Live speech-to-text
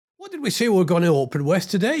What did we say we were going to open with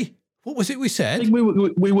today? What was it we said? I think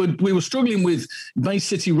we were struggling with Bay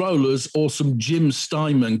City Rollers or some Jim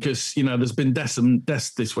Steinman because, there's been deaths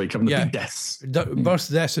this week, haven't there? Big deaths. Births,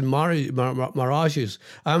 deaths and marriages.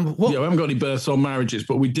 We haven't got any births or marriages,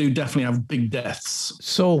 but we do definitely have big deaths.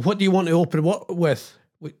 So what do you want to open with?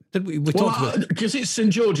 We talked about... Because it's St.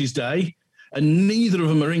 George's Day and neither of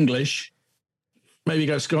them are English, maybe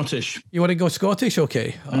go Scottish. You want to go Scottish?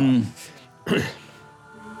 Okay.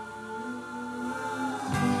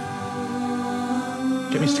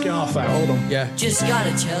 Get me scarf out, hold on. Yeah. Just got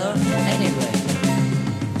it, Joe. Anyway.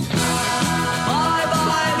 Bye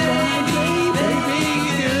bye, baby,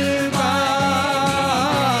 goodbye.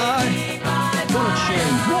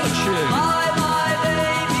 What a tune. Bye bye,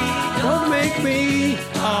 baby. Don't make me.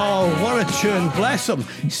 Oh, what a tune. Bless him.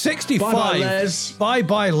 65. Bye-bye, Les.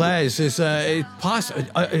 Bye-bye, Les. It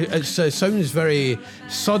sounds very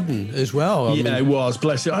sudden as well. It was.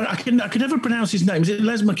 Bless it. I could never pronounce his name. Is it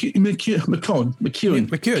Les McCune? McCune.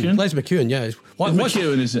 Les McCune, yeah.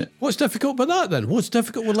 McCune, is it? What's difficult with that then? What's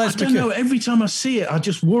difficult with Les McCune? I don't know. Every time I see it, I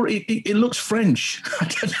just worry. It looks French. I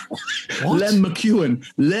don't know. What? Les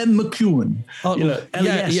McCune. Oh,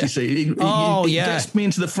 LES, you see. It gets me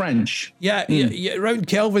into the French. Yeah, around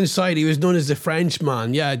Kelvin's side, he was known as the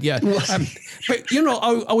Frenchman. Yeah. But,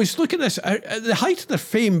 I was looking at this. At the height of their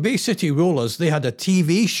fame, Bay City Rollers, they had a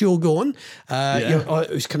TV show going. It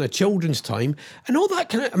was kind of children's time. And all that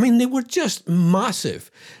they were just massive.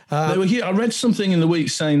 They were here. I read something in the week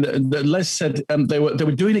saying that Les said they were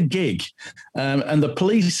doing a gig and the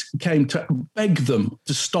police came to beg them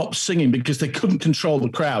to stop singing because they couldn't control the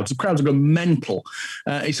crowds. The crowds are going mental.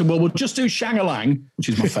 He said, well, we'll just do Shang-a-Lang, which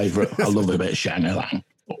is my favourite. I love a bit of Shang-a-Lang.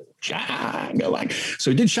 Shang-a-Lang.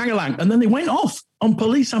 So he did Shang-a-Lang, and then they went off on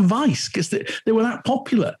police advice because they were that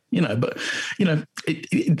popular, But,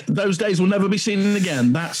 those days will never be seen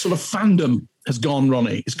again. That sort of fandom has gone,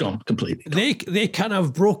 Ronnie. It's gone completely. They kind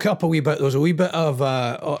of broke up a wee bit. There was a wee bit of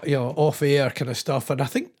off-air kind of stuff, and I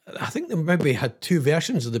think they maybe had two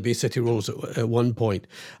versions of the Bay City Rollers at one point.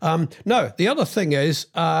 Now the other thing is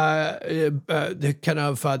the kind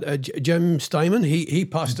of Jim Steinman. He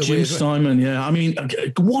passed away. Jim Steinman, yeah. I mean,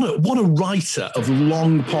 what a writer of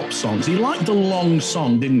long pop songs. He liked the long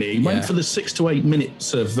song, didn't he? He went for the 6 to 8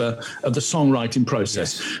 minutes of the songwriting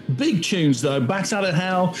process. Yes. Big tunes though. Bats Out of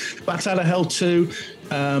Hell 2.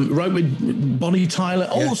 Wrote with Bonnie Tyler,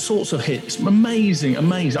 all sorts of hits. Amazing. And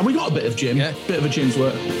we got a bit of Jim, bit of a Jim's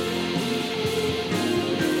work.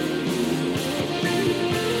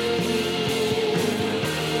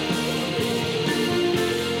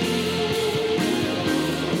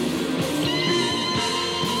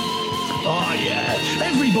 Oh, yeah.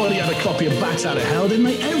 Everybody had a copy of Bat Out of Hell, didn't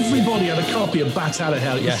they? Everybody had a copy of Bat Out of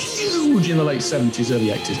Hell. It was huge in the late 70s, early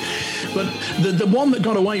 80s. But the one that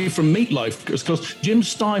got away from Meatloaf was because Jim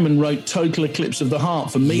Steinman wrote Total Eclipse of the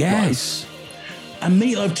Heart for Meatloaf. Yes. And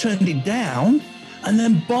Meatloaf turned it down. And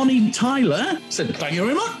then Bonnie Tyler said, thank you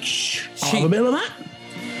very much. I'll have a bit of that.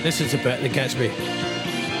 This is the bit that gets me.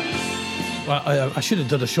 Well, I should have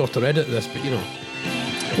done a shorter edit of this, but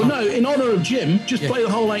Well, no, in honour of Jim, just play the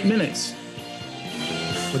whole 8 minutes.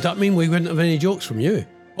 Would that mean we wouldn't have any jokes from you?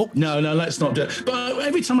 Oh. No, let's not do it. But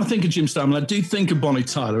every time I think of Jim Steinman, I do think of Bonnie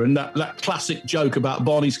Tyler and that classic joke about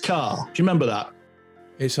Bonnie's car. Do you remember that?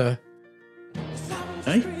 It's a...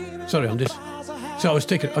 Hey? Sorry, I was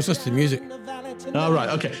listening to the music. Oh, right,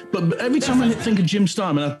 okay. But every time I think of Jim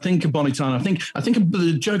Steinman, I think of Bonnie Tyler. I think of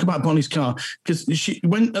the joke about Bonnie's car because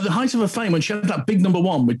when at the height of her fame, when she had that big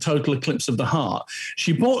 #1 with Total Eclipse of the Heart,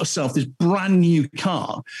 she bought herself this brand new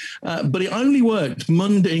car, but it only worked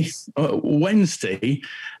Monday, Wednesday,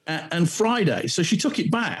 and Friday. So she took it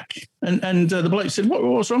back, and the bloke said,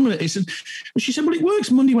 "What's wrong with it?" She said, "Well, it works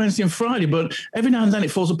Monday, Wednesday, and Friday, but every now and then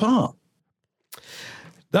it falls apart."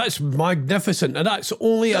 That's magnificent, and that's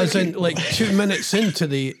only as in 2 minutes into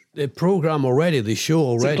the program already, the show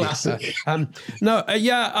already. It's a classic.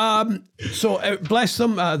 So bless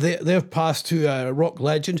them. They've passed to rock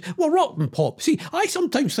legends. Well, rock and pop. See, I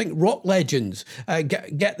sometimes think rock legends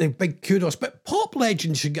get the big kudos, but pop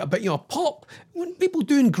legends should get a bit. Pop. When people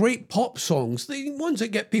doing great pop songs, the ones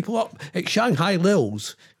that get people up at Shanghai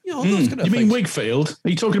Lils. Those kind of things. You mean Wigfield? Are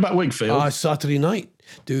you talking about Wigfield? Saturday Night.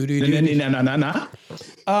 No.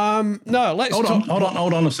 No, let's hold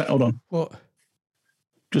on a sec. Hold on. What?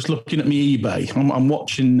 Just looking at my eBay. I'm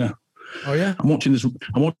watching Oh yeah. I'm watching this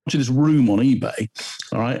room on eBay.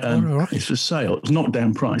 All right, All right. it's for sale. It's knocked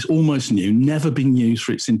down price, almost new, never been used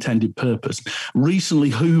for its intended purpose.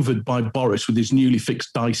 Recently hoovered by Boris with his newly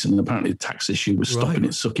fixed Dyson. Apparently, the tax issue was stopping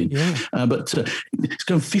it sucking. Yeah. But it's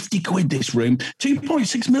going 50 quid. This room,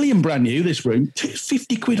 2.6 million brand new. This room,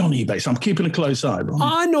 50 quid on eBay. So I'm keeping a close eye. Right?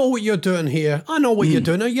 I know what you're doing here. I know what you're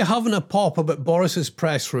doing. Are you having a pop about Boris's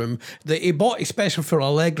press room that he bought especially for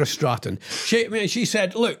Allegra Stratton? She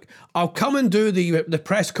said, "Look, I'll come and do the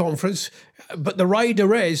press conference, but the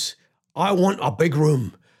rider is I want a big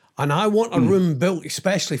room." And I want a room built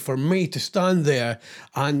especially for me to stand there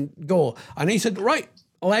and go. And he said, "Right,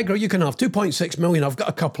 Allegra, you can have 2.6 million. I've got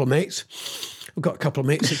a couple of mates. I've got a couple of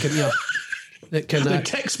mates that can, that can." They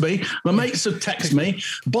text me. My mates have texted me.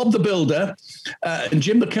 Bob the Builder and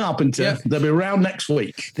Jim the Carpenter. Yeah. They'll be around next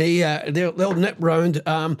week. They'll nip round.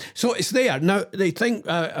 So it's there now. They think,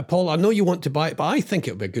 Paul, I know you want to buy it, but I think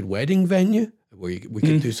it would be a good wedding venue. We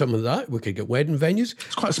could do some of that. We could get wedding venues.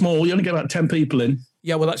 It's quite small. You only get about 10 people in.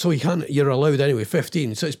 Yeah, well, that's all you can. You're allowed anyway,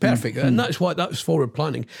 15. So it's perfect. And that's forward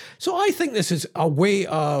planning. So I think this is a way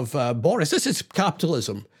of Boris. This is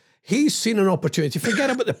capitalism. He's seen an opportunity. Forget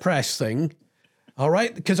about the press thing. All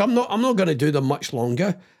right, because I'm not going to do them much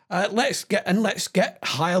longer. Let's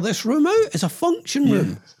hire this room out as a function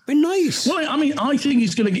room. Be nice. Well, I mean, I think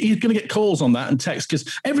he's going to get calls on that and text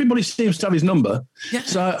because everybody seems to have his number. Yeah.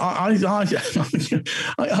 So I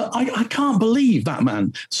can't believe that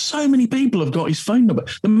man. So many people have got his phone number.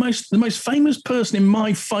 The most famous person in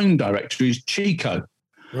my phone directory is Chico.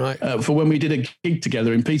 Right. For when we did a gig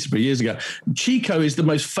together in Peterborough years ago. Chico is the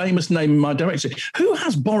most famous name in my directory. Who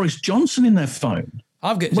has Boris Johnson in their phone?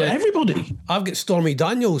 I've got everybody. I've got Stormy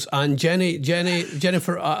Daniels and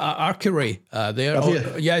Jennifer Arcuri there. Have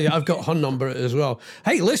you? Yeah, I've got her number as well.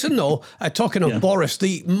 Hey, listen though, talking of Boris,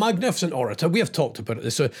 the magnificent orator, we have talked about it.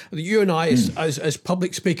 So you and I, as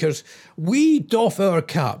public speakers, we doff our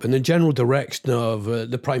cap in the general direction of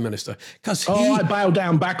the Prime Minister because I bow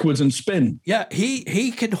down backwards and spin. Yeah,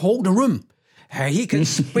 he can hold a room. He can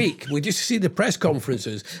speak. We just see the press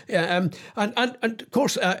conferences, and of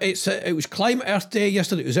course it was Climate Earth Day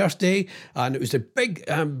yesterday. It was Earth Day, and it was the big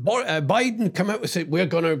Biden come out and said we're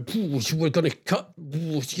gonna cut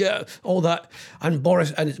all that, and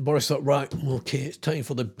Boris thought, right, okay, it's time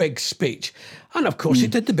for the big speech, and of course he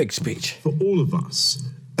did the big speech for all of us.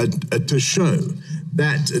 To show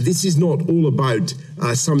that this is not all about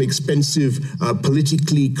some expensive,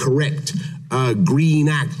 politically correct green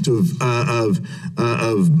act of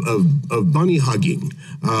bunny hugging,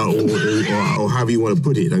 or however you want to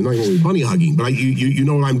put it. I'm not going to bunny hugging, but you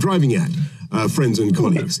know what I'm driving at. Friends and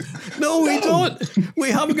colleagues. No, we don't. We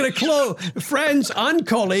haven't got a clue. Friends and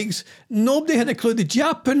colleagues, nobody had a clue. The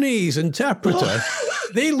Japanese interpreter,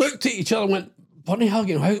 they looked at each other and went, bunny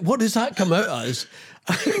hugging, what does that come out as?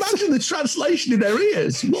 Imagine the translation in their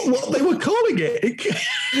ears. What they were calling it.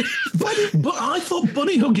 But I thought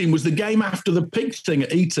bunny hugging was the game after the pig thing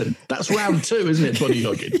at Eton. That's round 2, isn't it? Bunny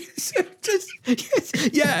hugging.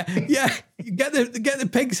 Yeah. Get the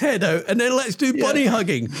pig's head out, and then let's do bunny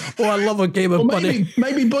hugging. Oh, I love a game of bunny.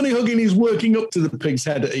 Maybe bunny hugging is working up to the pig's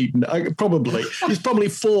head at Eton. Probably. It's probably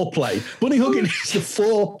foreplay. Bunny hugging is the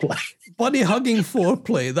foreplay. Bunny hugging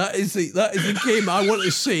foreplay. That is the game I want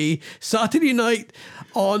to see Saturday night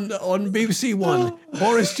on BBC One.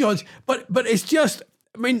 Boris Johnson. But it's just.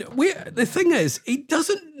 I mean, the thing is, he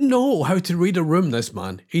doesn't know how to read a room, this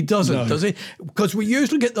man. He doesn't, does he? Because we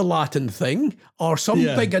usually get the Latin thing or some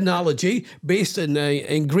big analogy based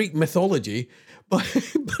in Greek mythology. But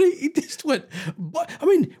he just went, I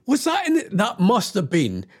mean, was that in it? That must have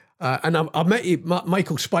been. And I met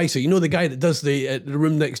Michael Spicer, you know, the guy that does the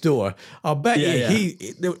room next door. I bet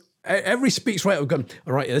every speech writer going,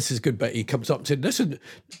 all right, this is good, but he comes up and said, this is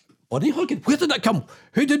bunny hugging. Where did that come?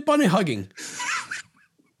 Who did bunny hugging?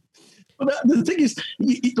 But the thing is,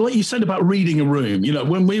 like you said about reading a room, you know,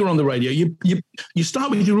 when we were on the radio, you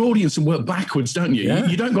start with your audience and work backwards, don't you? Yeah.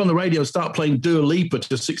 You don't go on the radio and start playing Dua Lipa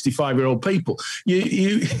to 65-year-old people.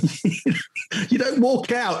 You don't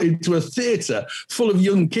walk out into a theatre full of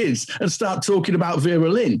young kids and start talking about Vera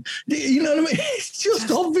Lynn. You know what I mean? It's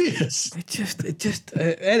just obvious. It just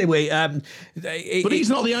anyway. But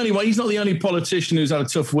he's not the only one. He's not the only politician who's had a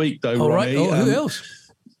tough week, though. All right. Ronnie. Oh, who else?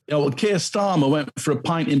 Well, Keir Starmer went for a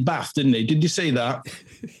pint in Bath, didn't he? Did you see that?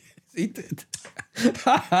 He did.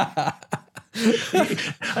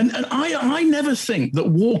 and I never think that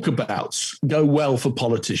walkabouts go well for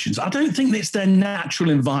politicians. I don't think it's their natural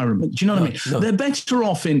environment. Do you know what I mean? No. They're better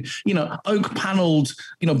off in, oak panelled,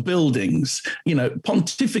 buildings,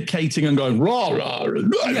 pontificating and going, rah, rah,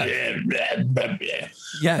 rah,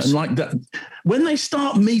 Yes. and like that. When they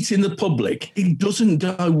start meeting the public, it doesn't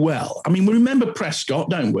go well. I mean, we remember Prescott,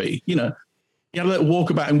 don't we? He had a little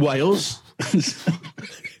walkabout in Wales.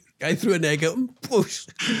 Guy threw an egg at him. Push.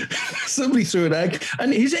 Somebody threw an egg,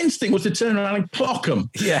 and his instinct was to turn around and clock them.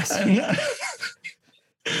 Yes. And,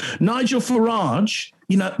 Nigel Farage,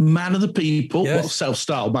 man of the people, Yes.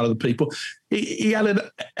 self-styled man of the people. He had an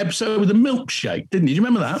episode with a milkshake, didn't he? Do you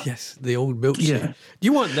remember that? Yes, the old milkshake. Yeah. Do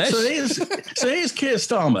you want this? So here's Keir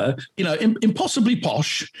Starmer, impossibly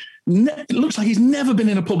posh. It looks like he's never been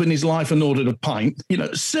in a pub in his life and ordered a pint.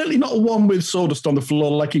 Certainly not one with sawdust on the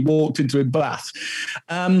floor like he walked into a bath.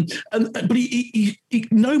 But he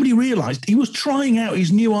nobody realised he was trying out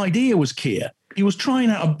his new idea. Was Keir? He was trying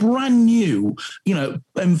out a brand new,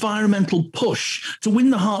 environmental push to win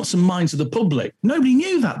the hearts and minds of the public. Nobody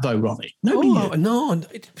knew that, though, Ronnie. Nobody knew. No.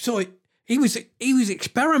 So he was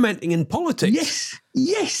experimenting in politics.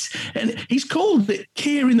 Yes. And he's called it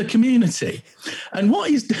Keir in the Community. And what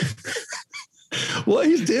he's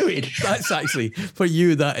doing. That's actually, for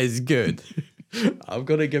you, that is good. I'm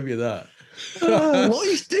going to give you that. What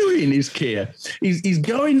he's doing is, Keir, he's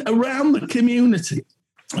going around the community.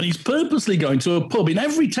 And he's purposely going to a pub in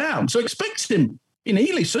every town. So expect him in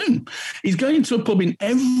Ely soon. He's going to a pub in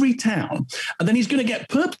every town. And then he's going to get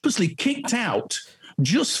purposely kicked out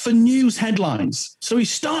just for news headlines. So he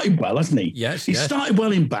started well, hasn't he? Yes. He started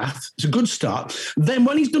well in Bath. It's a good start. Then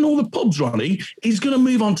when he's done all the pubs, Ronnie, he's going to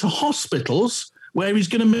move on to hospitals where he's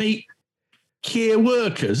going to meet care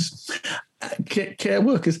workers.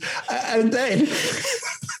 And then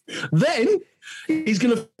he's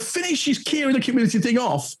going to finish his Keir in the Community thing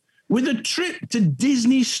off with a trip to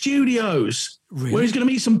Disney Studios, Really? where he's going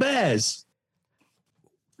to meet some bears.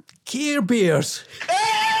 Care Bears.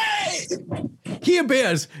 Hey! Care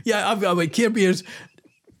Bears. Yeah, I've got Care Bears.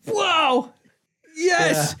 Wow.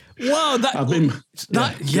 Yes. Yeah. Wow. I've been.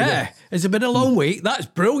 It's been a long week. That's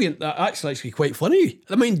brilliant. That's actually quite funny.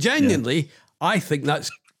 I mean, genuinely, I think that's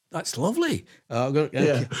lovely. But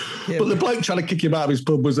the bloke trying to kick him out of his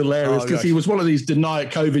pub was hilarious because he was one of these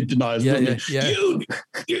COVID deniers.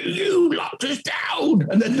 You locked us down.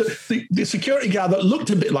 And then the security guard that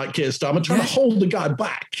looked a bit like Keir Starmer trying to hold the guy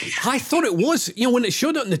back. I thought it was, when it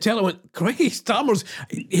showed it on the telly, I went, crikey, Starmer's,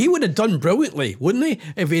 he would have done brilliantly, wouldn't he?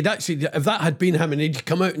 If that had been him and he'd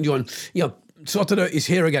come out and gone, sorted out his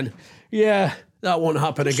hair again. Yeah. That won't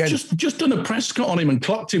happen again. Just done a Prescott on him and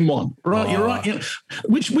clocked him one. Right, You're right.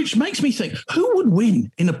 Which makes me think, who would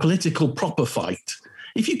win in a political proper fight?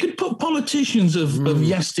 If you could put politicians of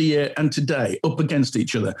yesteryear and today up against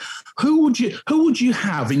each other, who would you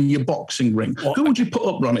have in your boxing ring? Who would you put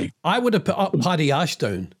up, Ronnie? I would have put up Paddy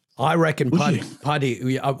Ashdown. I reckon Paddy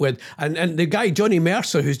and the guy Johnny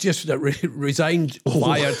Mercer, who's just resigned,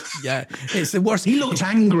 fired. Yeah, it's the worst. He looked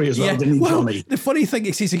angry as well, didn't he, Johnny? The funny thing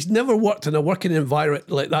is, he's never worked in a working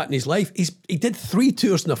environment like that in his life. He did 3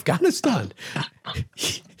 tours in Afghanistan. A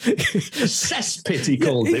cesspit, he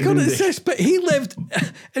called it. He called it a cesspit. He lived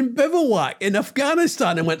in bivouac in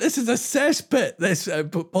Afghanistan and went, "This is a cesspit. This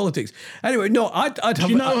politics." Anyway, no, I'd have. Do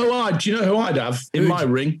you know who I'd have in my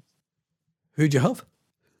ring? Who'd you have?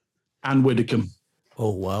 Anne Widdecombe. Oh,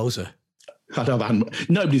 wowzer. I'd have Anne.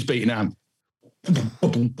 Nobody's beating Anne.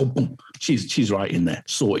 She's right in there,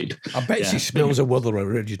 sorted. I bet she smells of Werther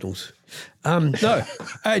Originals. No,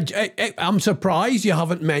 I'm surprised you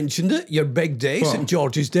haven't mentioned it. Your big day, St.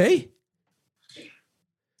 George's Day.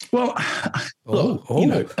 Well,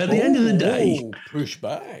 look, at the end of the day... push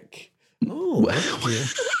back.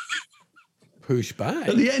 Push back.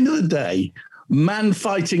 At the end of the day, man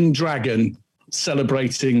fighting dragon,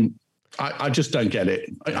 celebrating... I just don't get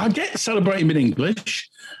it. I get celebrating in English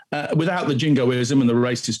without the jingoism and the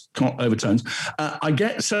racist overtones. I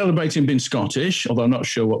get celebrating being Scottish, although I'm not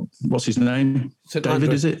sure what's his name. St. David,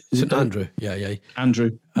 Andrew. is it? St. Andrew, yeah.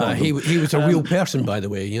 Andrew. He was a real person, by the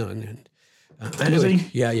way. Anyway,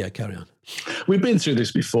 yeah, carry on. We've been through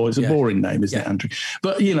this before. It's a boring name, isn't it, Andrew?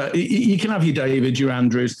 But you can have your David, your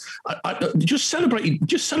Andrews. Just celebrate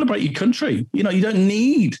your country. You don't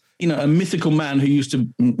need a mythical man who used to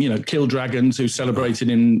kill dragons, who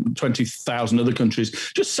celebrated in 20,000 other countries.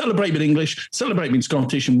 Just celebrate in English, celebrate in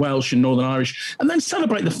Scottish and Welsh and Northern Irish, and then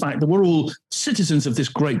celebrate the fact that we're all citizens of this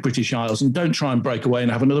great British Isles, and don't try and break away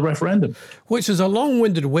and have another referendum. Which is a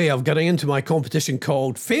long-winded way of getting into my competition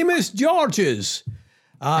called Famous Georges.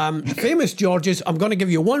 Famous Georges. I'm going to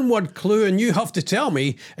give you one word clue, and you have to tell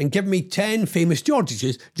me and give me 10 famous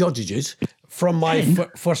Georges from my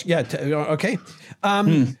first. Yeah, okay.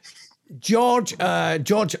 George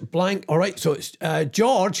blank. All right, so it's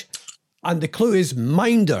George, and the clue is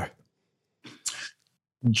Minder.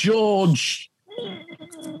 George.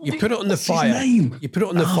 You put it on the What's his fire. name? You put it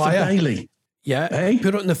on the Arthur fire. Bailey. Yeah, Hey?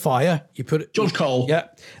 put it in the fire. You put it. George Cole. Yeah.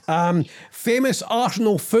 Famous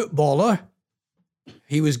Arsenal footballer.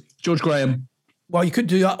 He was, George Graham. well, you could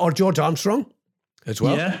do that, or George Armstrong as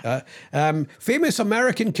well. Yeah. Famous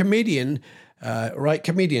American comedian,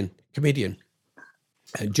 comedian.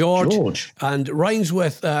 George. And rhymes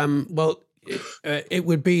with, it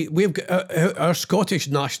would be, we've got our Scottish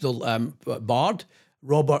national bard,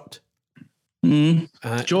 Robert.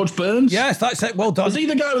 George Burns. Yes, that's it. Well done. Was he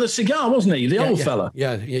the guy with the cigar, wasn't he? The old fella.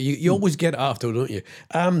 Yeah. You always get it after, don't you?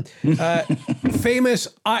 Famous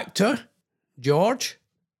actor, George.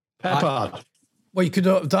 Peppard. Well, you could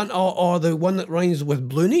have done, or the one that rhymes with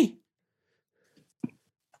Blooney.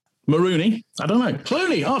 Maroney. I don't know.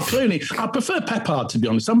 Clooney. Oh, Clooney. I prefer Peppard, to be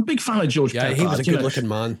honest. I'm a big fan of George Yeah, Peppard. he was a you know. good-looking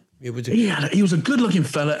man. He was. He was a good-looking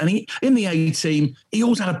fella, and he in the A team, he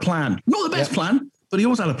always had a plan. Not the best plan, but he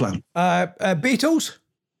always had a plan. Beatles.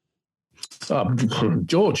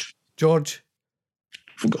 George.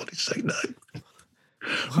 For God's sake, no.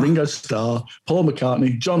 Ringo Starr, Paul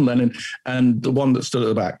McCartney, John Lennon, and the one that stood at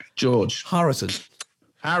the back, George Harrison,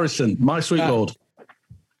 My Sweet Lord.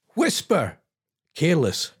 Whisper.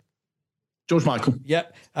 Careless. George Michael.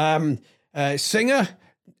 Yep. Singer.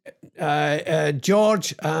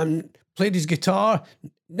 George played his guitar.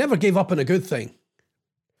 Never gave up on a good thing.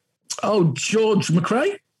 Oh, George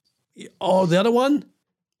McRae? Oh, the other one.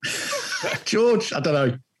 George, I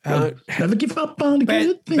don't know. Never give up on a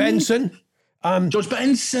good thing. Benson. George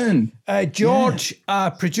Benson. George,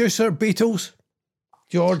 producer, Beatles.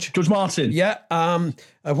 George Martin. Yeah.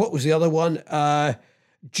 What was the other one?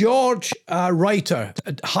 George, writer,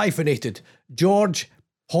 hyphenated. George,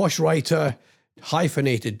 posh writer,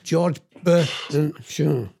 hyphenated. George,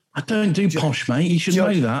 sure. I don't do posh, mate. You should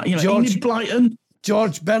know that. You know, George Enid Blyton.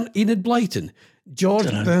 Enid Blyton.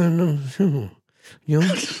 George Bernard Shaw.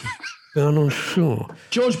 Bernard Shaw.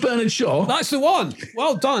 George Bernard Shaw. That's the one.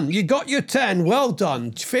 Well done. You got your 10. Well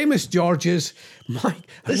done. Famous Georges. Mike,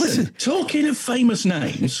 listen. Talking of famous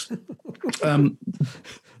names,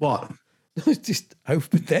 what? It's just how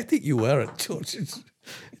pathetic you were at George. It's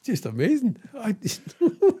just amazing.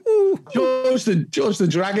 George the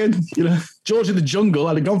Dragon, George in the Jungle.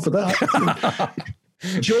 I'd have gone for that.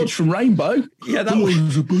 George from Rainbow. Yeah, that was.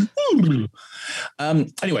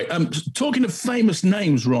 Anyway, talking of famous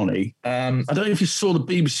names, Ronnie. I don't know if you saw the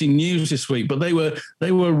BBC News this week, but they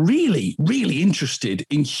were really, really interested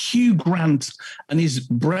in Hugh Grant and his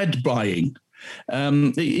bread buying.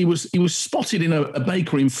 He was spotted in a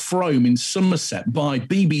bakery in Frome in Somerset by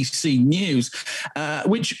BBC News,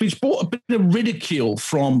 which brought a bit of ridicule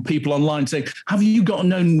from people online saying, "Have you got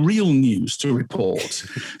no real news to report?"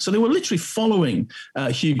 So they were literally following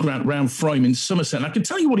Hugh Grant round Frome in Somerset. And I can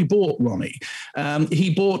tell you what he bought, Ronnie.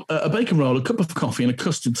 He bought a bacon roll, a cup of coffee, and a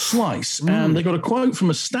custard slice. And they got a quote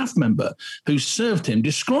from a staff member who served him,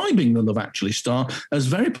 describing the Love Actually star as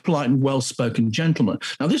very polite and well-spoken gentleman.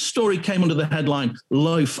 Now, this story came under the headline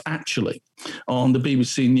 "Loaf Actually" on the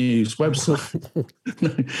BBC News website.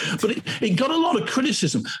 But it got a lot of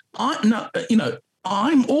criticism.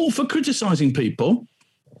 I'm all for criticising people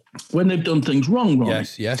when they've done things wrong,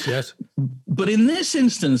 right? Yes. But in this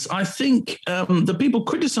instance, I think the people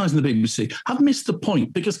criticising the BBC have missed the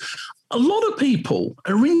point, because a lot of people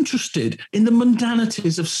are interested in the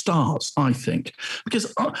mundanities of stars, I think,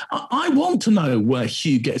 because I want to know where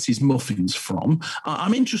Hugh gets his muffins from.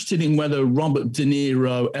 I'm interested in whether Robert De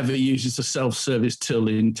Niro ever uses a self-service till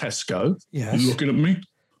in Tesco. Yes. You looking at me?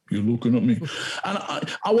 You're looking at me. And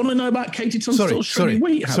I want to know about Katie Tunstall's shredded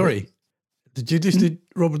wheat habit. Sorry. Did you just do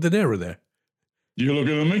Robert De Niro there? You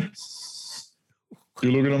looking at me?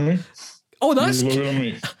 You looking at me? Oh, that's... You looking at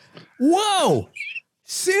me? Whoa!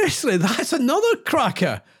 Seriously, that's another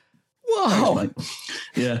cracker. Wow. Thanks,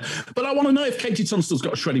 yeah. But I want to know if Katie Tunstall's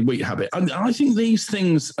got a shredded wheat habit. And I think these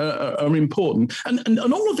things are important. And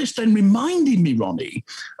all of this then reminded me, Ronnie,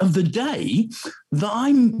 of the day that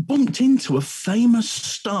I bumped into a famous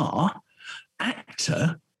star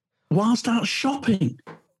actor whilst out shopping.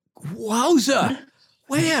 Wowza.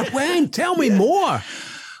 Where? When? Tell me more.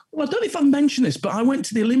 Well, I don't know if I've mentioned this, but I went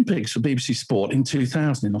to the Olympics for BBC Sport in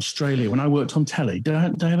 2000 in Australia when I worked on telly. Did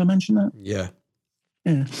I ever mention that? Yeah.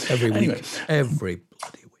 Yeah. Every week. Every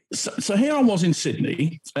bloody week. So here I was in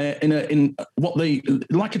Sydney, in what they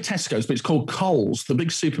like a Tesco's, but it's called Coles. The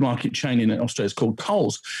big supermarket chain in Australia is called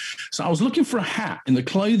Coles. So I was looking for a hat in the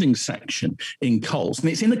clothing section in Coles, and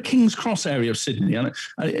it's in the King's Cross area of Sydney. And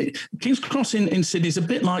King's Cross in Sydney is a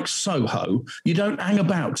bit like Soho. You don't hang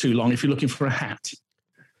about too long if you're looking for a hat.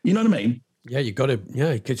 You know what I mean? Yeah, you got to.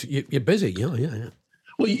 Yeah, because you're busy. Yeah.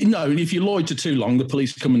 Well, if you loiter too long, the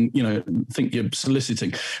police come and think you're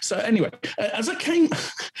soliciting. So anyway, as I came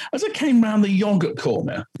round the yogurt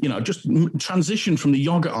corner, just transitioned from the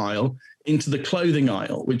yogurt aisle into the clothing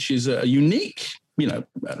aisle, which is a unique,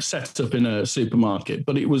 set up in a supermarket,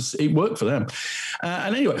 but it worked for them.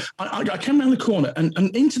 And anyway, I came around the corner and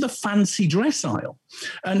into the fancy dress aisle,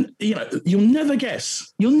 and you'll never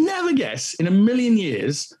guess in a million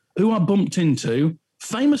years who I bumped into.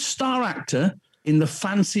 Famous star actor in the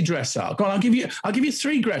fancy dress aisle. Go on, I'll give you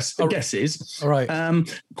three guesses. All right.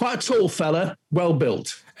 Quite a tall fella, well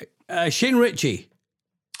built. Shane Ritchie.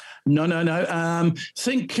 No.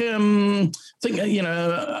 Think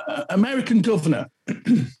American governor.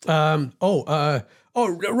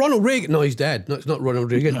 Ronald Reagan. No, he's dead. No, it's not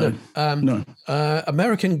Ronald Reagan. No.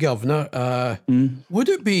 American governor. Would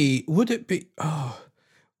it be? Oh,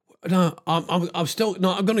 no. I'm still.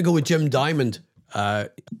 No, I'm going to go with Jim Diamond.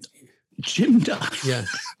 Jim Diamond. Yeah.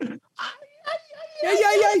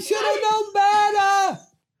 Yeah. Should have known better.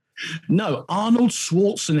 No, Arnold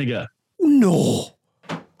Schwarzenegger. No.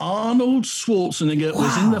 Arnold Schwarzenegger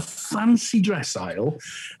was in the fancy dress aisle.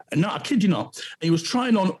 No, I kid you not. He was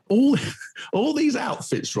trying on all these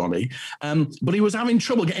outfits, Ronnie, but he was having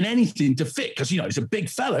trouble getting anything to fit because, he's a big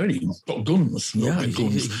fella, and he's got guns.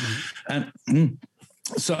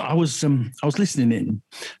 So I was listening in,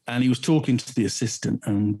 and he was talking to the assistant,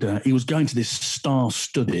 and he was going to this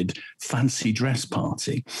star-studded fancy dress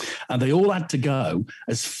party, and they all had to go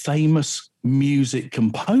as famous music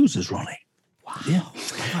composers, Ronnie. Wow. Yeah.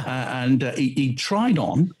 And he tried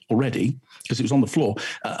on already, because it was on the floor,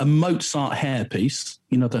 a Mozart hairpiece,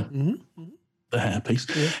 the hairpiece.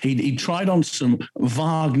 Yeah. He tried on some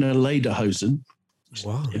Wagner lederhosen.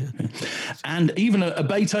 Wow. Yeah. And even a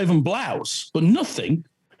Beethoven blouse, but nothing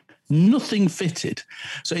fitted.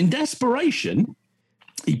 So in desperation,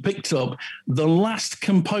 he picked up the last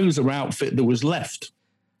composer outfit that was left.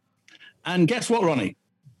 And guess what, Ronnie?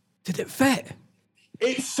 Did it fit?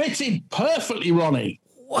 It fitted perfectly, Ronnie.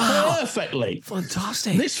 Wow. Perfectly.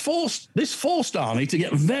 Fantastic. This forced Arnie to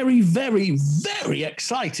get very, very, very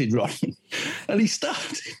excited, Ronnie. And he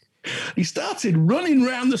started running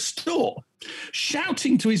around the store,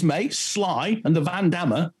 shouting to his mates, Sly and the Van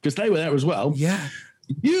Dammer, because they were there as well. Yeah.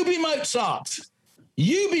 You be Mozart.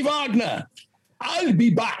 You be Wagner. I'll be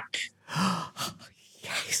back.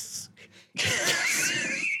 Yes.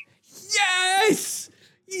 Yes.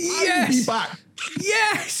 I'll be back.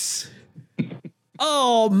 Yes.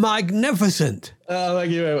 Oh, magnificent. Oh,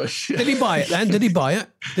 thank you very much. Did he buy it then? Did he buy it?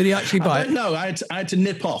 Did he actually buy it? No, I had to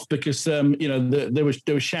nip off because, they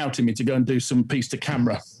were shouting me to go and do some piece to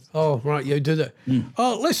camera. Oh, right. You did it.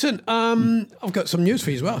 Oh, listen, I've got some news for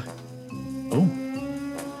you as well. Oh.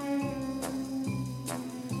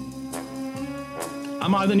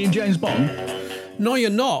 Am I the new James Bond? No, you're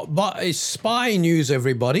not, but it's spy news,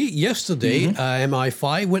 everybody. Yesterday,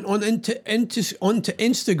 MI5 went onto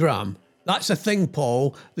Instagram. That's a thing,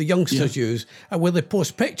 Paul, the youngsters use, where they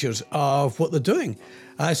post pictures of what they're doing.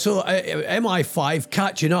 So MI5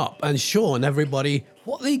 catching up and showing everybody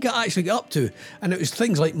what they actually got up to. And it was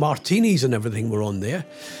things like martinis and everything were on there.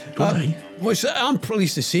 Which I'm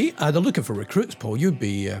pleased to see. They're looking for recruits, Paul. You'd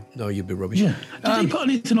be rubbish. Yeah. Did he put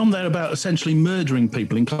anything on there about essentially murdering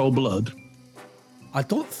people in cold blood? I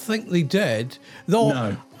don't think they did. Though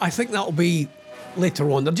no. I think that'll be later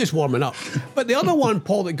on. They're just warming up. But the other one,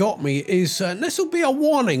 Paul, that got me is, this will be a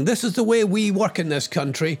warning. This is the way we work in this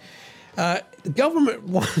country. The government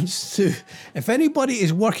wants to, if anybody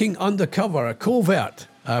is working undercover, a covert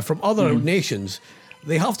from other nations,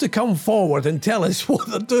 they have to come forward and tell us what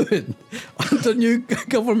they're doing under new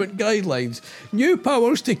government guidelines. New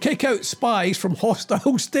powers to kick out spies from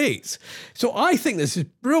hostile states. So I think this is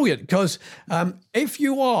brilliant because if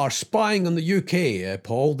you are spying on the UK,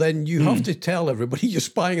 Paul, then you have to tell everybody you're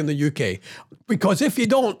spying in the UK. Because if you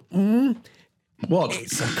don't, what?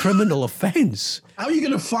 It's a criminal offence. How are you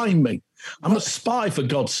going to find me? I'm a spy, for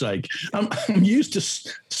God's sake. I'm used to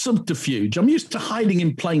subterfuge. I'm used to hiding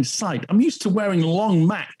in plain sight. I'm used to wearing long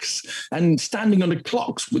macks and standing under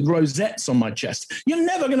clocks with rosettes on my chest. You're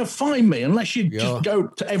never going to find me unless you just go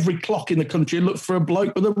to every clock in the country and look for a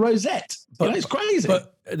bloke with a rosette. But it's crazy.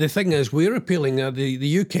 But the thing is, we're appealing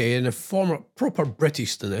the UK in a form of proper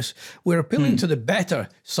Britishness. We're appealing to the better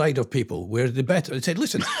side of people. We're the better. They said,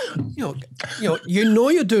 listen, you know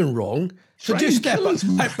you're doing wrong, so just step up.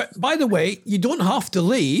 But by the way, you don't have to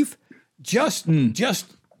leave. Just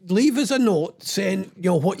leave us a note saying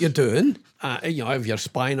what you're doing. If you're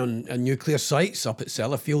spying on nuclear sites up at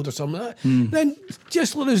Sellafield or something like that, then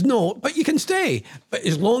just let us know. But you can stay. But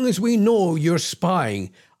as long as we know you're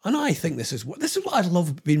spying. And I think this is what I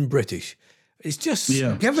love being British. It's just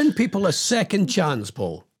giving people a second chance,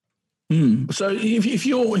 Paul. So if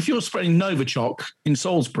you're spreading Novichok in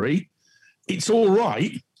Salisbury, it's all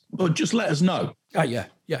right, but just let us know. Yeah.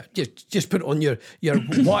 Just put it on your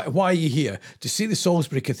why are you here? To see the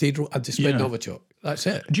Salisbury Cathedral and to spread Novichok. That's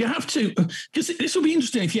it. Do you have to? Because this would be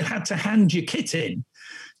interesting if you had to hand your kit in.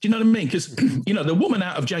 Do you know what I mean? Because the woman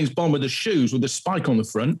out of James Bond with the shoes with the spike on the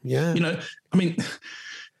front. Yeah.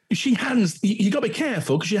 She hands. You got to be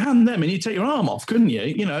careful because you hand them and you take your arm off, couldn't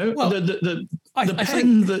you? Well, the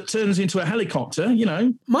pen that turns into a helicopter.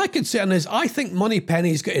 My concern is, I think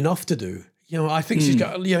Moneypenny's got enough to do. I think she's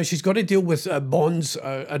got to deal with bonds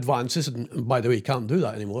advances, and by the way, you can't do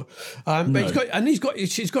that anymore. But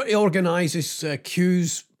she's got to organise his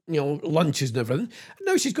queues, lunches and everything.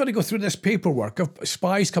 Now she's got to go through this paperwork of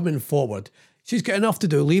spies coming forward. She's got enough to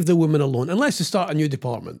do. Leave the women alone, unless they start a new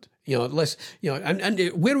department. And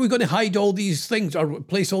where are we going to hide all these things or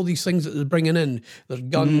place all these things that they're bringing in? Their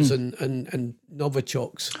guns and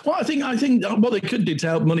Novichoks. Well, I think what they could do to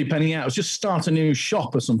help Moneypenny out is just start a new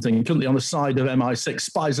shop or something, couldn't they, on the side of MI6,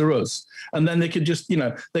 Spies Are Us. And then they could just,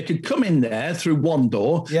 they could come in there through one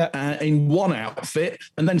door in one outfit,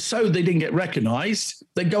 and then so they didn't get recognised,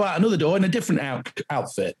 they'd go out another door in a different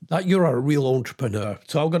outfit. You're a real entrepreneur,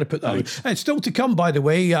 so I'm going to put that in. And still to come, by the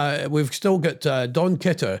way, we've still got Don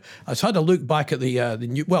Kitter. I've had a look back at the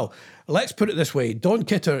new... Well, let's put it this way. Don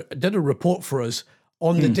Kitter did a report for us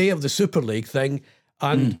on the day of the Super League thing,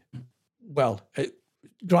 and, it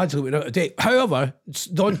gradually went out of date. However,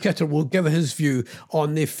 Don Kitter will give his view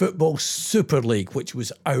on the Football Super League, which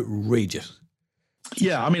was outrageous.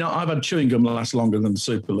 Yeah, I've had chewing gum last longer than the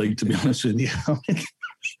Super League, to be honest with you.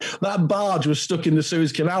 That barge was stuck in the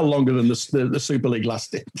Suez Canal longer than the Super League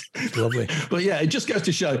lasted. Lovely. But yeah, it just goes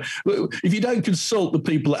to show, if you don't consult the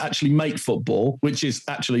people that actually make football, which is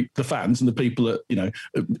actually the fans and the people that,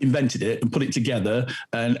 invented it and put it together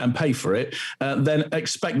and pay for it, then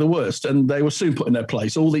expect the worst. And they were soon put in their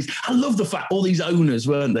place. I love the fact all these owners,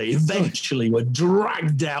 weren't they, eventually were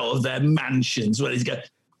dragged out of their mansions where they go,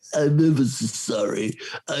 I'm ever so sorry.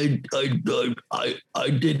 I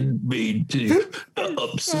didn't mean to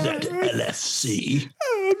upset LFC.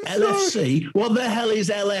 LFC? What the hell is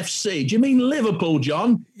LFC? Do you mean Liverpool,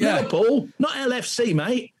 John? Yeah. Liverpool, not LFC,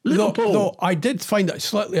 mate. Liverpool. No, I did find it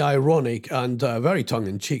slightly ironic and very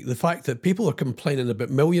tongue-in-cheek, the fact that people are complaining about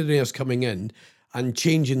millionaires coming in and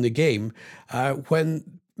changing the game when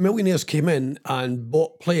millionaires came in and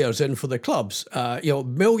bought players in for the clubs.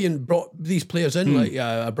 Million brought these players in, like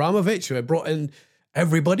Abramovich, who brought in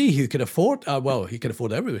everybody who could afford. He could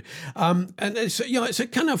afford everybody. And it's it's a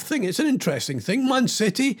kind of thing. It's an interesting thing. Man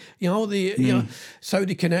City,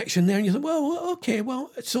 Saudi connection there, and you think,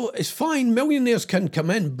 so it's fine. Millionaires can come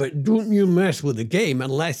in, but don't you mess with the game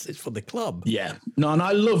unless it's for the club. Yeah, no, and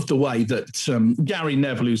I love the way that Gary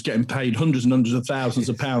Neville, who's getting paid hundreds and hundreds of thousands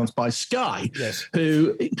of pounds by Sky,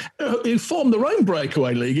 who formed their own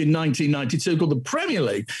breakaway league in 1992 called the Premier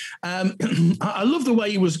League. I love the way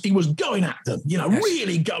he was going at them.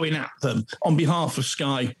 Really going at them on behalf of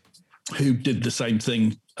Sky, who did the same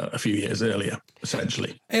thing a few years earlier,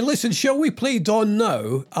 essentially. Hey, listen, shall we play Don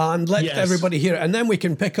now and let everybody hear it, and then we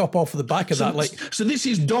can pick up off the back of that. So this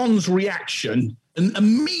is Don's reaction, an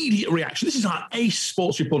immediate reaction. This is our ace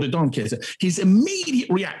sports reporter, Don Kitter. His immediate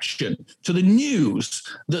reaction to the news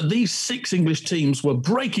that these 6 English teams were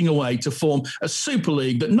breaking away to form a Super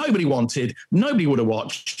League that nobody wanted, nobody would have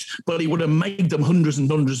watched, but it would have made them hundreds and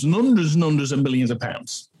hundreds and hundreds and hundreds of millions of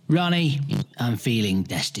pounds. Ronnie, I'm feeling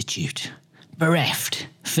destitute, bereft,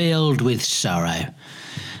 filled with sorrow.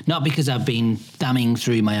 Not because I've been thumbing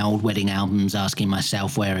through my old wedding albums asking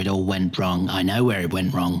myself where it all went wrong. I know where it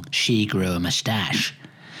went wrong. She grew a moustache.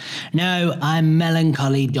 No, I'm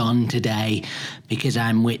melancholy Don today because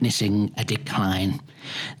I'm witnessing a decline.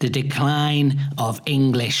 The decline of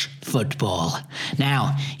English football.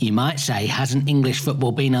 Now, you might say, hasn't English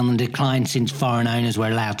football been on the decline since foreign owners were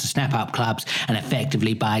allowed to snap up clubs and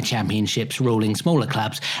effectively buy championships, ruling smaller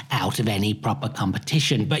clubs out of any proper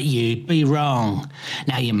competition? But you'd be wrong.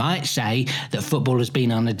 Now, you might say that football has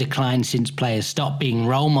been on a decline since players stopped being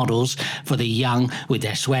role models for the young with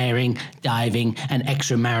their swearing, diving and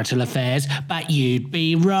extramarital marital affairs, but you'd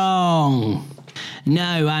be wrong.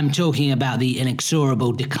 No, I'm talking about the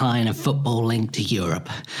inexorable decline of football linked to Europe.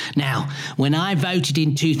 Now, when I voted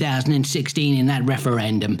in 2016 in that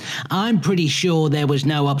referendum, I'm pretty sure there was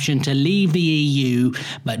no option to leave the EU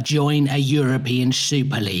but join a European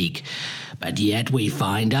Super League. But yet we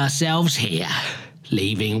find ourselves here,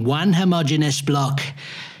 leaving one homogenous bloc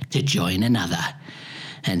to join another.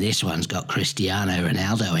 And this one's got Cristiano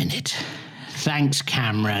Ronaldo in it. Thanks,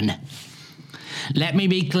 Cameron. Let me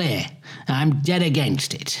be clear, I'm dead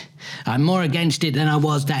against it. I'm more against it than I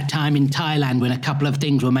was that time in Thailand when a couple of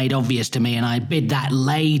things were made obvious to me and I bid that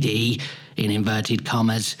lady, in inverted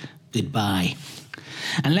commas, goodbye.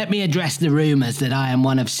 And let me address the rumours that I am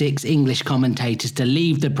one of 6 English commentators to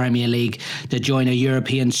leave the Premier League to join a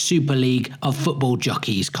European Super League of football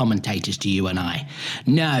jockeys commentators to you and I.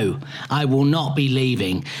 No, I will not be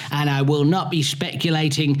leaving, and I will not be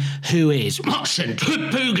speculating who is. Moxon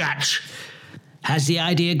Pugat! Has the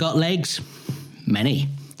idea got legs? Many.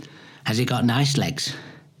 Has it got nice legs?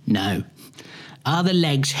 No. Are the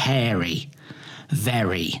legs hairy?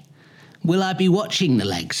 Very. Will I be watching the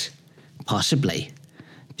legs? Possibly.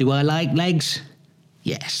 Do I like legs?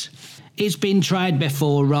 Yes. It's been tried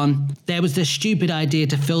before, Ron. There was the stupid idea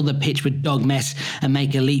to fill the pitch with dog mess and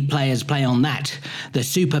make elite players play on that, the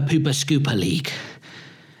Super Pooper Scooper League.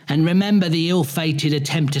 And remember the ill-fated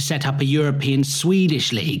attempt to set up a European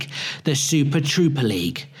Swedish league, the Super Trooper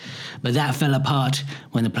League. But that fell apart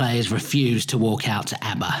when the players refused to walk out to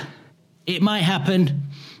ABBA. It might happen,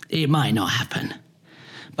 it might not happen.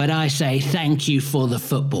 But I say thank you for the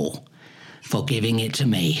football, for giving it to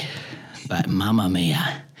me. But mamma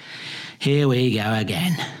mia, here we go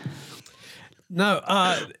again. Now,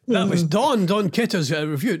 that was Don Kitter's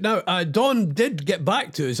review. Now, Don did get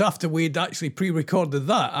back to us after we'd actually pre-recorded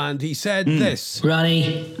that, and he said this.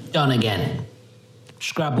 Ronnie, Don again.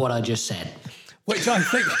 Scrub what I just said. Which I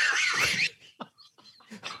think...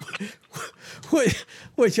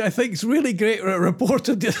 which I think is really great. A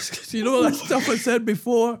reporter, you know that stuff I said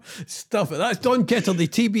before. That's Don Kittle, the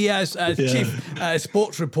TBS chief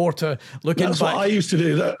sports reporter. That's back. What I used to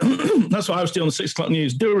do. That's what I was doing on the 6 o'clock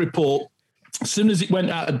news. Do a report. As soon as it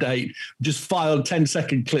went out of date, just file a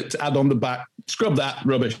 10-second clip to add on the back. Scrub that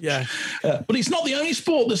rubbish. Yeah. But it's not the only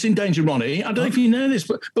sport that's in danger, Ronnie. I don't know if you know this,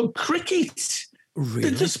 but cricket.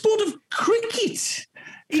 Really? The sport of cricket.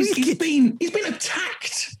 He's been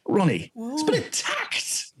attacked, Ronnie. Whoa. He's been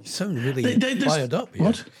attacked. You sound really fired up. Yeah.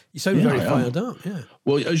 What? You sound very fired up, yeah.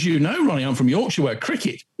 Well, as you know, Ronnie, I'm from Yorkshire, where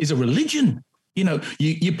cricket is a religion. You know,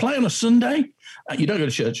 you play on a Sunday, you don't go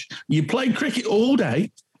to church, you play cricket all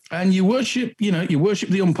day, and you worship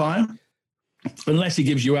the umpire, unless he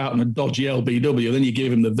gives you out on a dodgy LBW, then you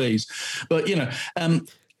give him the V's. But,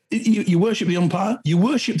 you worship the umpire, you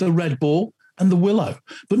worship the red ball and the willow.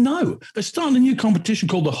 But no, they're starting a new competition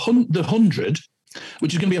called the 100,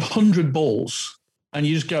 which is going to be 100 balls, and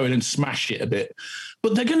you just go in and smash it a bit.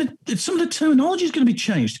 But some of the terminology is going to be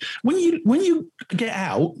changed. When you get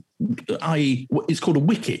out, i.e., it's called a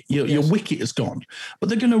wicket, your wicket is gone, but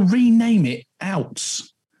they're going to rename it outs.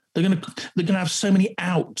 They're going to have so many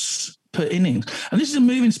outs per innings. And this is a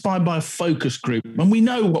move inspired by a focus group. And we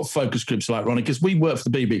know what focus groups are like, Ronnie, because we work for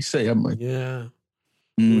the BBC, haven't we? Yeah,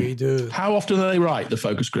 we do. How often do they write, the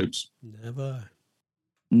focus groups? Never.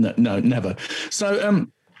 No, never. So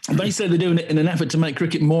they say they're doing it in an effort to make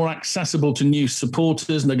cricket more accessible to new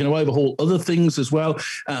supporters, and they're going to overhaul other things as well.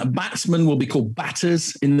 Batsmen will be called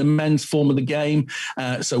batters in the men's form of the game.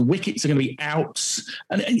 So wickets are going to be outs.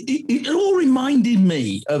 And it all reminded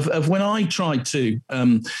me of when I tried to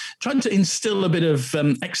instill a bit of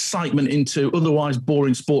excitement into otherwise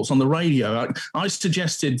boring sports on the radio. I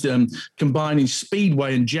suggested combining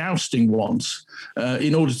speedway and jousting once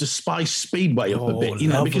in order to spice speedway up a bit.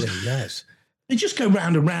 Because yes. They just go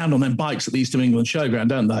round and round on them bikes at the East of England Showground,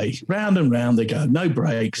 don't they? Round and round they go, no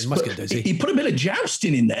brakes. They must get dizzy. You put a bit of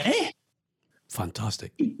jousting in there.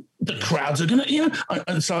 Fantastic. The crowds are going to,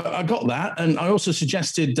 and so I got that. And I also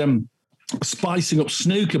suggested spicing up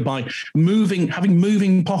snooker by having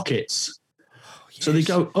moving pockets. Yes. So they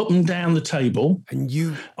go up and down the table. And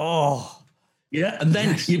Yeah, and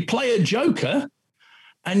then you play a joker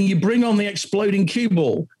and you bring on the exploding cue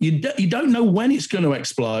ball. You don't know when it's going to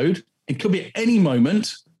explode. It could be at any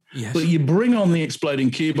moment, but you bring on the exploding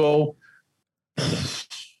cue ball.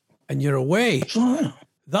 And you're away. My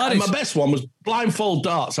best one was blindfold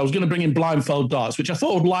darts. I was going to bring in blindfold darts, which I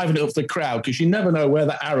thought would liven it up for the crowd, because you never know where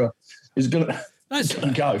the arrow is going to...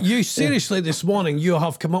 and go. You seriously, this morning, you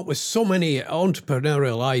have come up with so many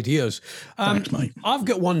entrepreneurial ideas. Thanks, mate. I've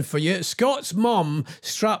got one for you. Scott's mum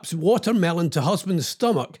straps watermelon to husband's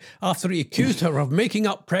stomach after he accused her of making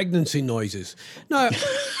up pregnancy noises. Now,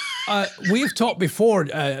 we've talked before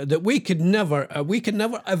that we could never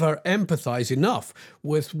ever empathise enough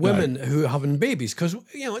with women who are having babies, because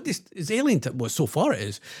this is alien to, well, so far it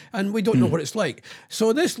is, and we don't know what it's like.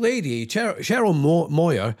 So this lady, Cheryl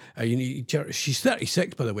Moyer, she's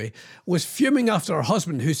 36 by the way, was fuming after her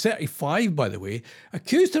husband, who's 35 by the way,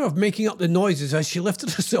 accused her of making up the noises as she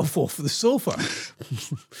lifted herself off the sofa.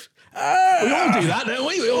 We all do that, don't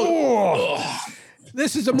we? We all.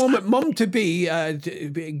 This is a moment mum-to-be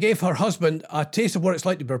gave her husband a taste of what it's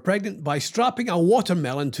like to be pregnant by strapping a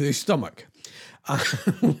watermelon to his stomach.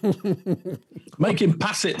 Make him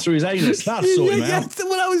pass it through his anus. That's sorting out. That's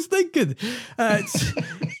what I was thinking.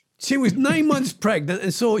 She was 9 months pregnant,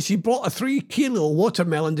 and so she bought a 3-kilo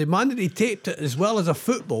watermelon, demanded he taped it as well as a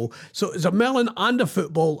football. So it was a melon and a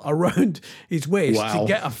football around his waist to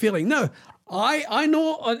get a feeling. Now, I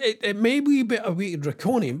know it may be a bit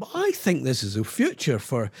draconian, but I think this is a future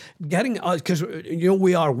for getting, because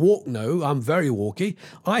we are woke now. I'm very wokey.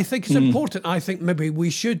 I think it's important. I think maybe we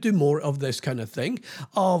should do more of this kind of thing,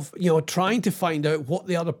 of trying to find out what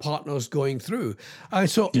the other partner is going through.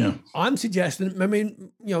 So I'm suggesting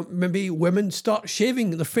maybe women start shaving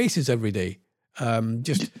their faces every day. Some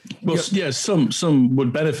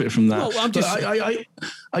would benefit from that. Well,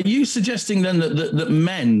 are you suggesting then that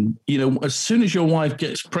men, as soon as your wife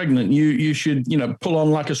gets pregnant, you should pull on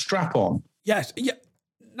like a strap on? Yes,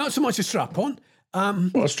 not so much a strap on.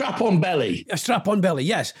 A strap on belly. A strap on belly,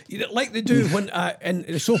 yes. Like they do when in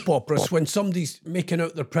the soap operas when somebody's making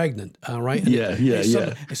out they're pregnant, right? And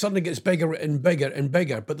it suddenly gets bigger and bigger and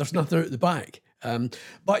bigger, but there's nothing out the back.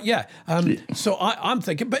 So I'm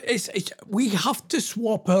thinking, but it's we have to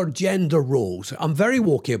swap our gender roles. I'm very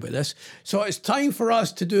wokey about this. So it's time for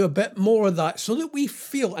us to do a bit more of that so that we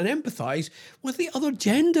feel and empathise with the other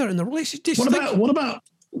gender in the relationship. What about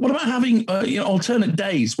having alternate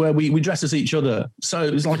days where we dress as each other? So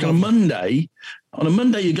it's like on a Monday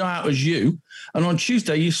you go out as you, and on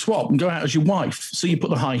Tuesday you swap and go out as your wife. So you put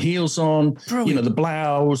the high heels on, the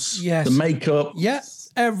blouse, the makeup. Yeah.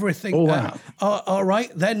 Everything. All that. All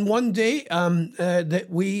right. Then one day that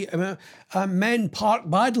we men park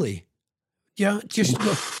badly. Yeah. Just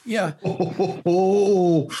yeah.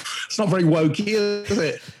 It's not very wokey, is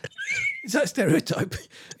it? Is that stereotype?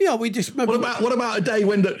 Yeah. We just. What about a day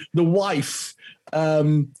when the wife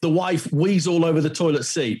wheezes all over the toilet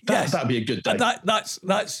seat? That'd be a good day.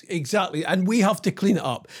 That's exactly, and we have to clean it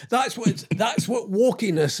up. That's what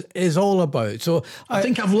wokiness is all about. So I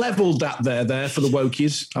think I've levelled that there for the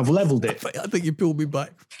wokies. I've levelled it. I think you pulled me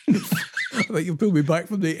back. I think you pulled me back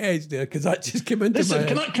from the edge there, because that just came into my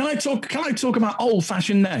head. Can I talk about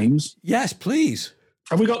old-fashioned names? Yes, please.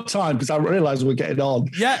 Have we got time? Because I realise we're getting on.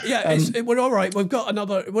 Yeah. We're all right. We've got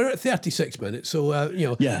we're at 36 minutes. So,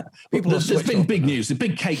 Yeah. People there's been big news. The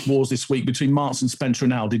big cake wars this week between Marks and Spencer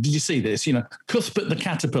and Aldi. Did you see this? Cuthbert the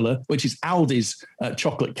Caterpillar, which is Aldi's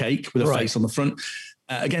chocolate cake with a face on the front,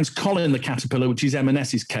 against Colin the Caterpillar, which is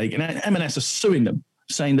M&S's cake. And M&S are suing them,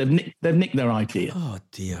 saying they've nicked their idea. Oh,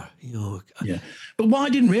 dear. Yeah. But what I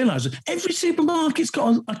didn't realise is every supermarket's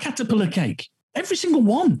got a Caterpillar cake. Every single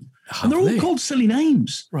one. And they're all called silly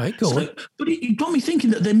names. Right, go on. But it got me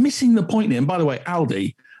thinking that they're missing the point here. And by the way,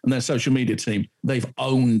 Aldi and their social media team, they've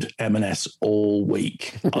owned M&S all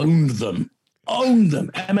week. Owned them.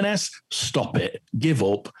 M&S, stop it. Give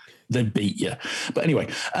up. They beat you. But anyway,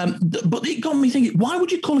 but it got me thinking, why would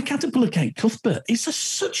you call a Caterpillar cake Cuthbert? It's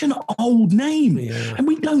such an old name. Yeah. And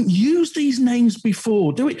we don't use these names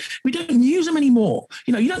before, do we? We don't use them anymore.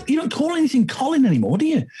 You don't call anything Colin anymore, do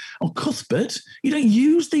you? Or Cuthbert. You don't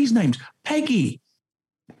use these names. Peggy.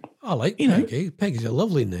 I like Peggy. Peggy's a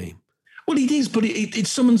lovely name. Well, it is, but it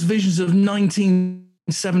summons visions of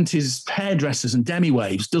 1970s hairdressers and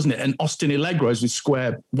demi-waves, doesn't it? And Austin Allegros with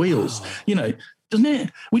square wheels, doesn't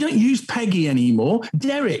it? We don't use Peggy anymore.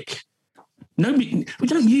 Derek. We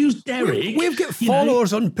don't use Derek. We've got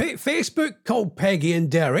followers on Facebook called Peggy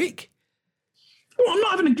and Derek. Well, I'm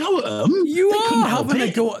not having a go at them. You are having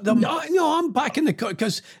a go at them. No, I'm back in the cut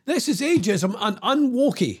because this is ageism and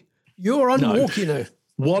unwokey. You're unwokey now.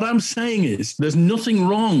 What I'm saying is there's nothing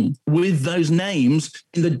wrong with those names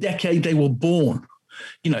in the decade they were born.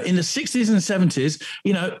 In the 60s and 70s,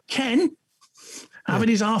 Ken having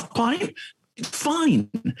his half pint, fine.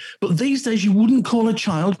 But these days, you wouldn't call a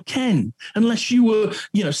child Ken unless you were,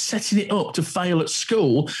 setting it up to fail at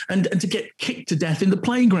school and to get kicked to death in the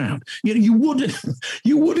playground. You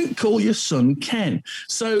wouldn't call your son Ken.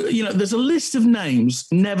 So, there's a list of names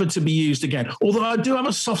never to be used again. Although I do have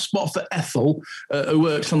a soft spot for Ethel, who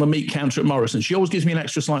works on the meat counter at Morrison. She always gives me an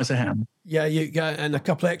extra slice of ham. Yeah, and a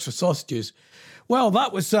couple of extra sausages. Well,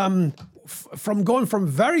 that was from going from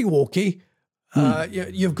very wokey.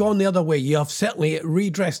 You've gone the other way. You have certainly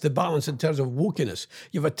redressed the balance in terms of wokeness.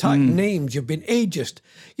 You've attacked names. You've been ageist.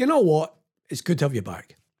 You know what? It's good to have you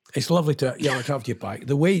back. It's lovely to have you back.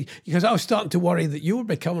 Because I was starting to worry that you were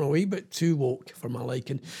becoming a wee bit too woke for my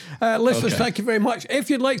liking. Listeners, Thank you very much. If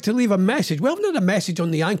you'd like to leave a message, we haven't had a message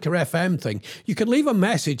on the Anchor FM thing. You can leave a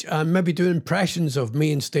message and maybe do impressions of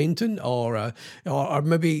me and Stainton, or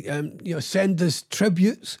maybe send us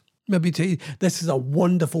tributes. Maybe this is a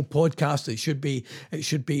wonderful podcast. It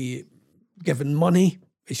should be given money.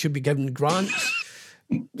 It should be given grants.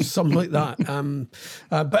 Something like that.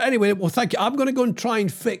 But anyway, well, thank you. I'm going to go and try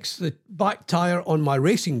and fix the back tire on my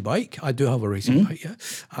racing bike. I do have a racing bike, yeah.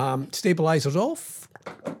 Stabilizer's off.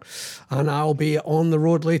 And I'll be on the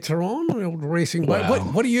road later on. Racing bike.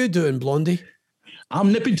 What are you doing, Blondie?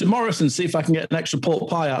 I'm nipping to Morrison, see if I can get an extra pork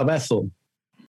pie out of Ethel.